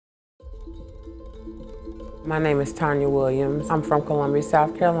My name is Tonya Williams. I'm from Columbia,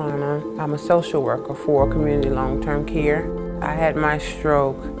 South Carolina. I'm a social worker for community long-term care. I had my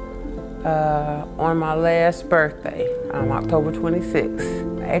stroke on my last birthday, October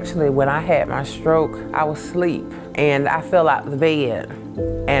 26th. Actually, when I had my stroke, I was asleep and I fell out of the bed.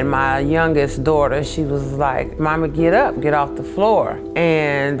 And my youngest daughter, she was like, "Mama, get up, get off the floor."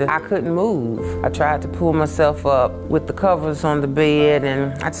 And I couldn't move. I tried to pull myself up with the covers on the bed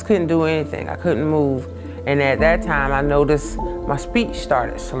and I just couldn't do anything. I couldn't move. And at that time, I noticed my speech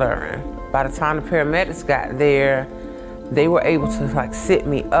started slurring. By the time the paramedics got there, they were able to sit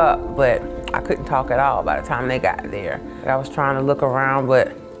me up, but I couldn't talk at all by the time they got there. I was trying to look around, but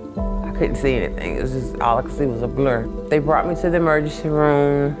I couldn't see anything. It was just, all I could see was a blur. They brought me to the emergency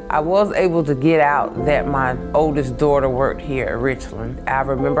room. I was able to get out that my oldest daughter worked here at Richland. I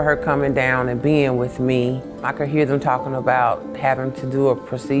remember her coming down and being with me. I could hear them talking about having to do a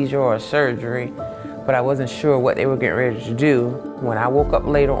procedure or a surgery, but I wasn't sure what they were getting ready to do. When I woke up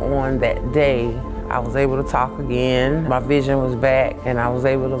later on that day, I was able to talk again. My vision was back and I was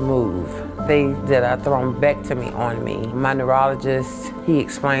able to move. They did a thrombectomy on me. My neurologist, he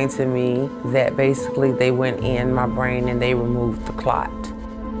explained to me that basically they went in my brain and they removed the clot.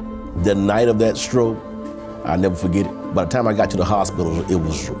 The night of that stroke, I'll never forget it. By the time I got to the hospital, it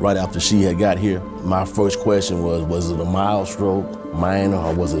was right after she had got here. My first question was it a mild stroke, minor,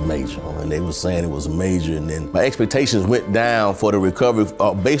 or was it major? And they were saying it was major. And then my expectations went down for the recovery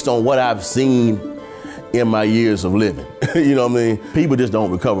based on what I've seen in my years of living. You know what I mean? People just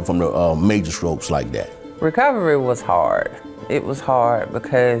don't recover from the major strokes like that. Recovery was hard. It was hard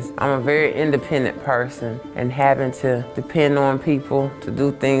because I'm a very independent person, and having to depend on people to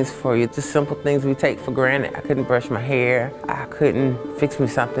do things for you, just simple things we take for granted. I couldn't brush my hair. I couldn't fix me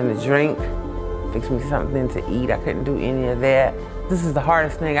something to drink, fix me something to eat. I couldn't do any of that. This is the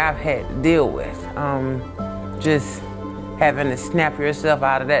hardest thing I've had to deal with. Just having to snap yourself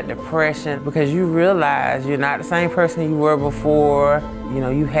out of that depression because you realize you're not the same person you were before. You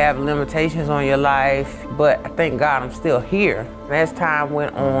know, you have limitations on your life, but I thank God I'm still here. As time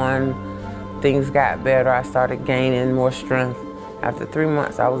went on, things got better. I started gaining more strength. After 3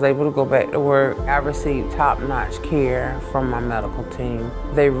 months, I was able to go back to work. I received top-notch care from my medical team.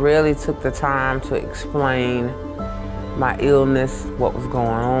 They really took the time to explain my illness, what was going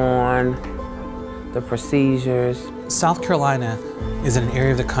on, the procedures. South Carolina is in an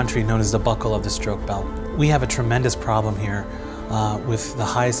area of the country known as the buckle of the stroke belt. We have a tremendous problem here with the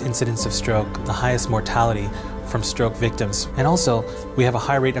highest incidence of stroke, the highest mortality from stroke victims. And also, we have a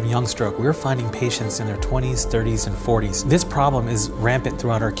high rate of young stroke. We're finding patients in their 20s, 30s, and 40s. This problem is rampant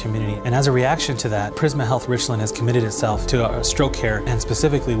throughout our community. And as a reaction to that, Prisma Health Richland has committed itself to stroke care. And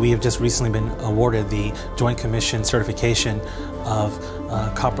specifically, we have just recently been awarded the Joint Commission certification of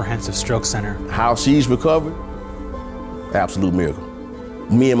Comprehensive Stroke Center. How she's recovered, absolute miracle.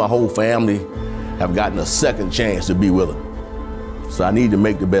 Me and my whole family have gotten a second chance to be with her. So I need to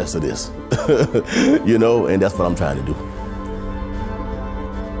make the best of this, you know, and that's what I'm trying to do.